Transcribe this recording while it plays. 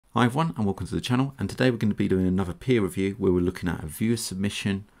Hi everyone and welcome to the channel, and today we're going to be doing another peer review where we're looking at a viewer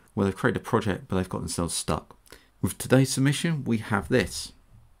submission where they've created a project but they've got themselves stuck. With today's submission we have this,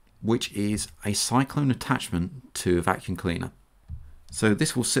 which is a Cyclone attachment to a vacuum cleaner. So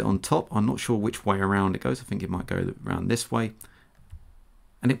this will sit on top. I'm not sure which way around it goes. I think it might go around this way,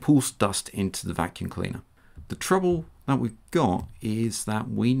 and it pulls dust into the vacuum cleaner. The trouble that we've got is that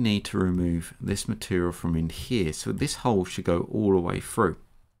we need to remove this material from in here, so this hole should go all the way through.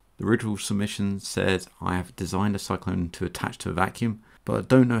 The original submission says I have designed a Cyclone to attach to a vacuum, but I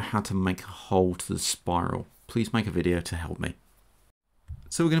don't know how to make a hole to the spiral. Please make a video to help me.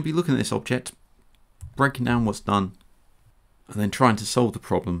 So we're going to be looking at this object, breaking down what's done, and then trying to solve the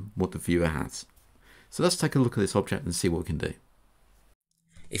problem what the viewer has. So let's take a look at this object and see what we can do.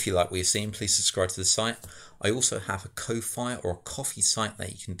 If you like what you're seeing, please subscribe to the site. I also have a Ko-Fi or a coffee site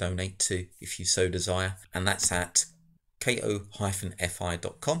that you can donate to if you so desire, and that's at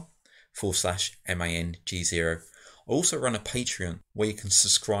ko-fi.com/MANG0. I also run a Patreon where you can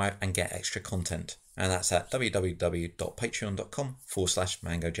subscribe and get extra content, and that's at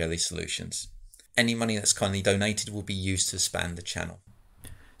www.patreon.com/MangoJellySolutions. Any money that's kindly donated will be used to expand the channel.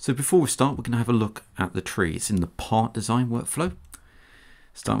 So before we start, we're going to have a look at the tree. It's in the part design workflow,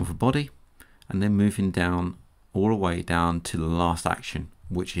 starting with a body and then moving down all the way down to the last action,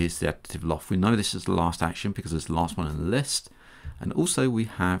 which is the additive loft. We know this is the last action because it's the last one in the list, and also we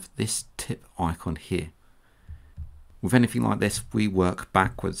have this tip icon here. With anything like this we work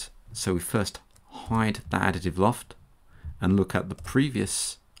backwards, so we first hide the additive loft and look at the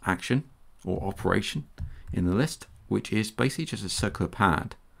previous action or operation in the list, which is basically just a circular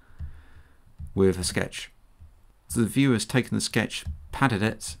pad with a sketch. So the viewer has taken the sketch, padded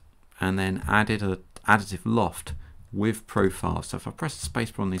it, and then added an additive loft with profiles. So if I press the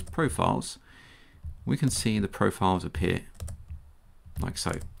spacebar on these profiles, we can see the profiles appear like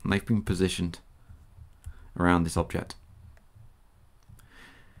so, and they've been positioned around this object.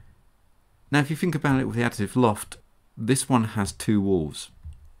 Now if you think about it with the additive loft, this one has two walls.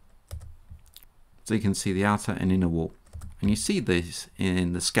 So you can see the outer and inner wall, and you see this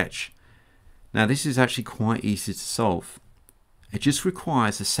in the sketch. Now this is actually quite easy to solve. It just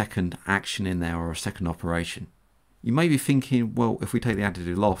requires a second action in there or a second operation. You may be thinking, well, if we take the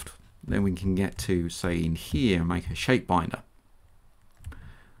additive loft, then we can get to, say, in here and make a shape binder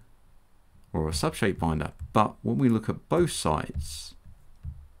or a subshape binder. But when we look at both sides,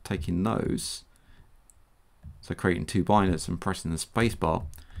 taking those, so creating two binders and pressing the spacebar,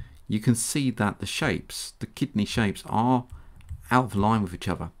 you can see that the shapes, the kidney shapes, are out of line with each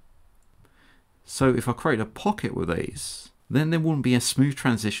other. So if I create a pocket with these, then there wouldn't be a smooth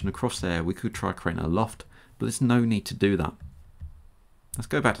transition across there. We could try creating a loft, but there's no need to do that. Let's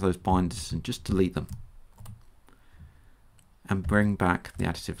go back to those binders and just delete them and bring back the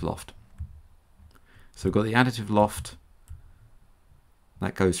additive loft. So we've got the additive loft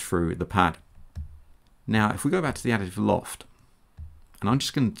that goes through the pad. Now if we go back to the additive loft, and I'm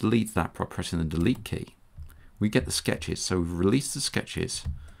just going to delete that by pressing the delete key, we get the sketches. So we've released the sketches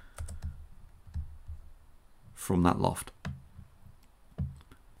from that loft.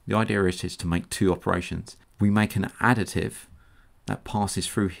 The idea is to make two operations. We make an additive that passes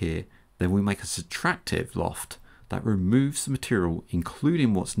through here, then we make a subtractive loft that removes the material,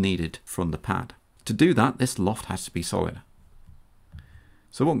 including what's needed from the pad. To do that, this loft has to be solid.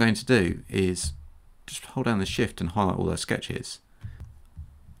 So what I'm going to do is just hold down the shift and highlight all those sketches.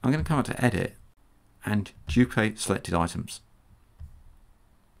 I'm going to come out to edit and duplicate selected items.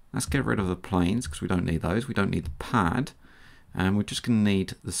 Let's get rid of the planes because we don't need those. We don't need the pad, and we're just going to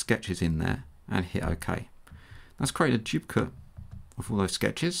need the sketches in there, and hit OK. Let's create a duplicate of all those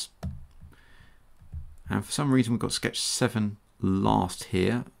sketches, and for some reason we've got sketch 7 last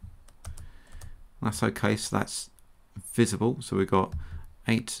here. That's okay, so that's visible. So we've got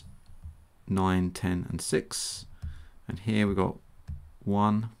 8, 9, 10 and 6, and here we've got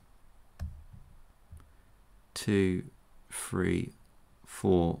 1, 2, 3,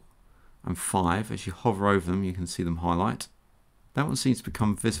 4 and 5. As you hover over them you can see them highlight. That one seems to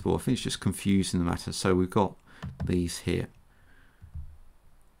become visible. I think it's just confusing the matter. So we've got these here.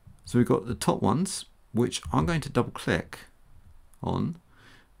 So we've got the top ones, which I'm going to double click on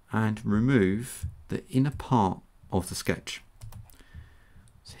and remove the inner part of the sketch.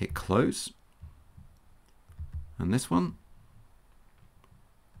 So hit close, and this one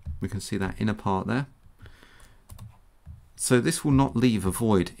we can see that inner part there. So this will not leave a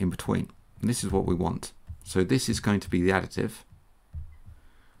void in between, and this is what we want. So this is going to be the additive,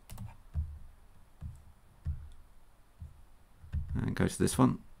 and go to this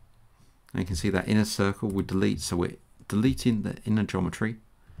one, and you can see that inner circle we delete, so we're deleting the inner geometry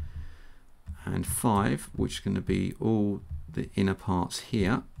and 5, which is going to be all the inner parts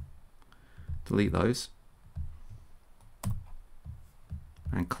here. Delete those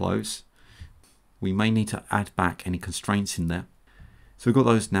and close. We may need to add back any constraints in there. So we've got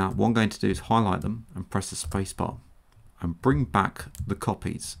those now. What I'm going to do is highlight them and press the space bar and bring back the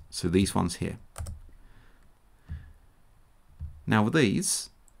copies. So these ones here. Now with these,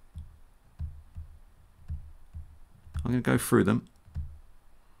 I'm going to go through them.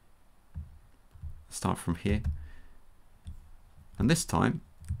 Start from here. And this time,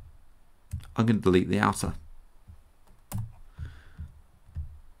 I'm going to delete the outer.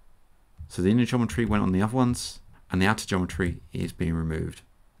 So the inner geometry went on the other ones, and the outer geometry is being removed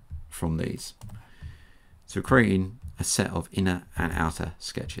from these. So we're creating a set of inner and outer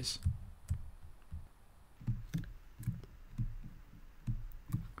sketches.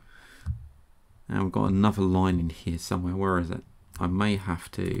 Now we've got another line in here somewhere. Where is it? I may have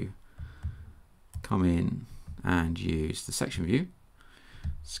to come in and use the section view,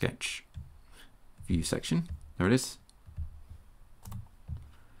 sketch view section. There it is.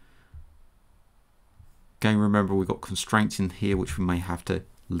 Again, remember we've got constraints in here which we may have to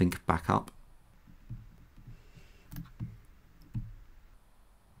link back up.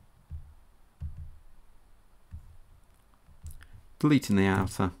 Deleting the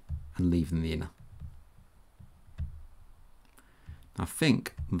outer and leaving the inner. I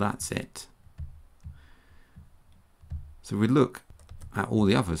think that's it. So we look at all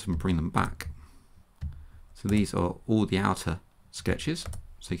the others and bring them back. So these are all the outer sketches,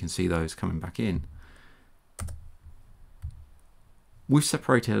 so you can see those coming back in. We've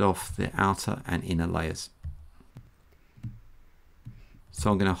separated off the outer and inner layers. So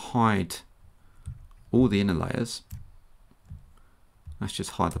I'm going to hide all the inner layers. Let's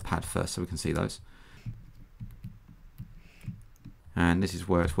just hide the pad first so we can see those. And this is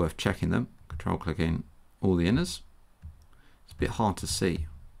where it's worth checking them. Control click in all the inners. It's a bit hard to see.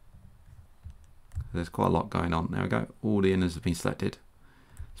 There's quite a lot going on. There we go. All the inners have been selected.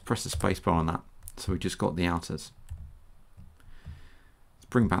 Let's press the space bar on that. So we just got the outers. Let's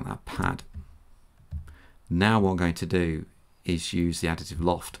bring back that pad. Now what I'm going to do is use the additive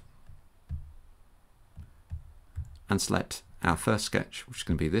loft and select our first sketch, which is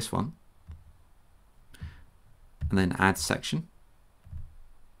going to be this one, and then add section,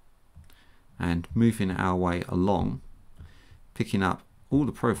 and moving our way along, picking up all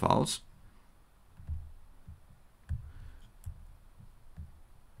the profiles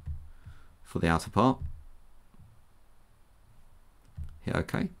for the outer part. Hit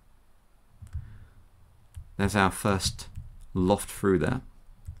OK. There's our first loft through there.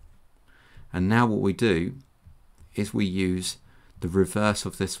 And now what we do is we use the reverse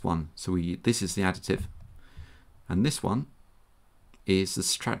of this one. So this is the additive, and this one is the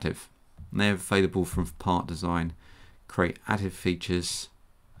subtractive. And they're available from part design. Create additive features.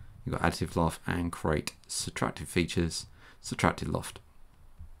 You've got additive loft and create subtractive features, subtractive loft.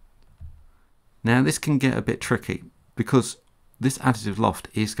 Now this can get a bit tricky because this additive loft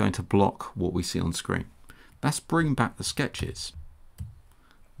is going to block what we see on screen. Let's bring back the sketches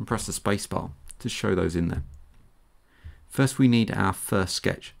and press the space bar to show those in there. First we need our first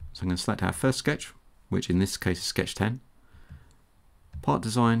sketch. So I'm going to select our first sketch, which in this case is sketch 10. Part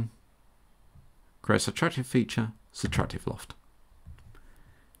design, create a subtractive feature, subtractive loft.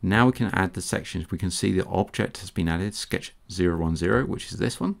 Now we can add the sections. We can see the object has been added, sketch 010, which is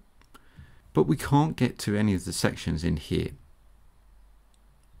this one. But we can't get to any of the sections in here.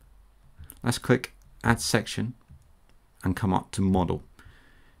 Let's click add section and come up to model.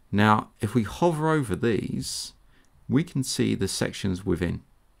 Now if we hover over these, we can see the sections within.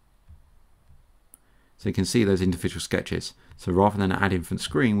 So you can see those individual sketches. So rather than adding from the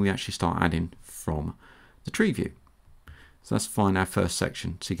screen, we actually start adding from the tree view. So let's find our first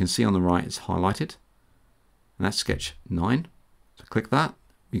section. So you can see on the right it's highlighted, and that's sketch 9. So click that,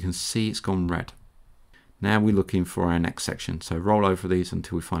 you can see it's gone red. Now we're looking for our next section. So roll over these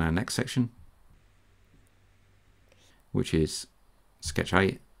until we find our next section, which is sketch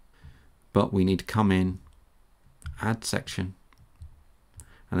 8. But we need to come in, add section,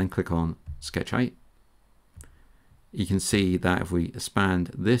 and then click on sketch 8. You can see that if we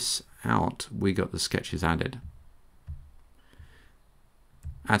expand this out, we got the sketches added.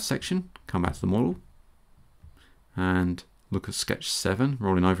 Add section, come back to the model, and look at sketch 7,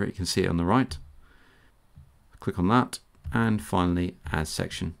 rolling over it, you can see it on the right. Click on that, and finally add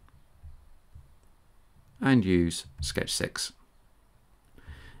section, and use sketch 6.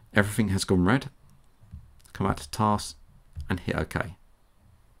 Everything has gone red. Come back to task and hit OK.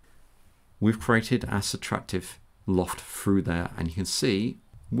 We've created our subtractive loft through there, and you can see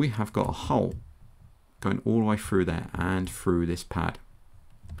we have got a hole going all the way through there and through this pad.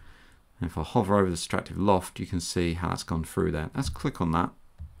 And if I hover over the subtractive loft, you can see how that's gone through there. Let's click on that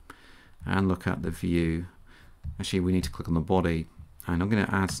and look at the view. Actually, we need to click on the body, and I'm going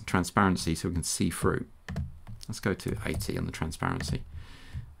to add some transparency so we can see through. Let's go to 80 on the transparency,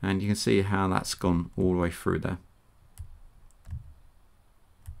 and you can see how that's gone all the way through there.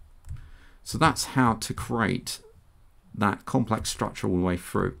 So that's how to create that complex structure all the way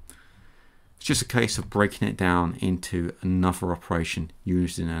through. It's just a case of breaking it down into another operation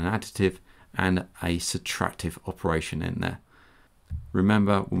using an additive and a subtractive operation in there.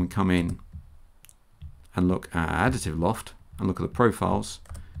 Remember, when we come in and look at our additive loft and look at the profiles,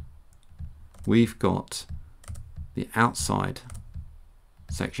 we've got the outside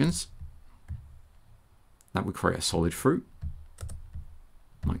sections that would create a solid through,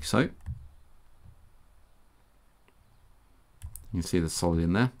 like so. You can see the solid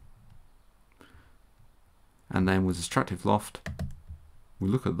in there. And then with the subtractive loft, we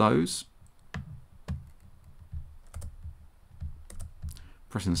look at those,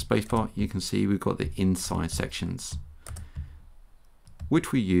 pressing the spacebar, you can see we've got the inside sections,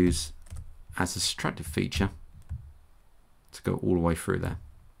 which we use as a subtractive feature to go all the way through there.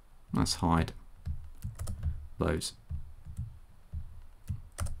 Let's hide those.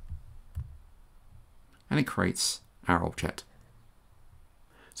 And it creates our object.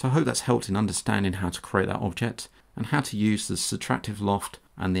 So I hope that's helped in understanding how to create that object and how to use the subtractive loft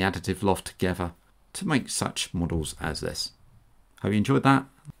and the additive loft together to make such models as this. Hope you enjoyed that,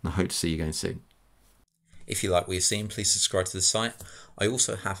 and I hope to see you again soon. If you like what you're seeing, please subscribe to the site. I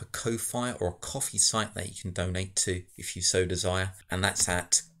also have a Ko-Fi or a coffee site that you can donate to if you so desire, and that's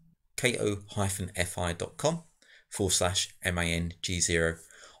at ko-fi.com/MANG0.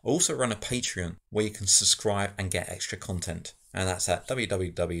 I also run a Patreon where you can subscribe and get extra content, and that's at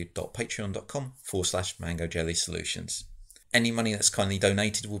www.patreon.com/MangoJellySolutions. Any money that's kindly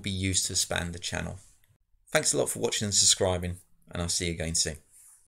donated will be used to expand the channel. Thanks a lot for watching and subscribing, and I'll see you again soon.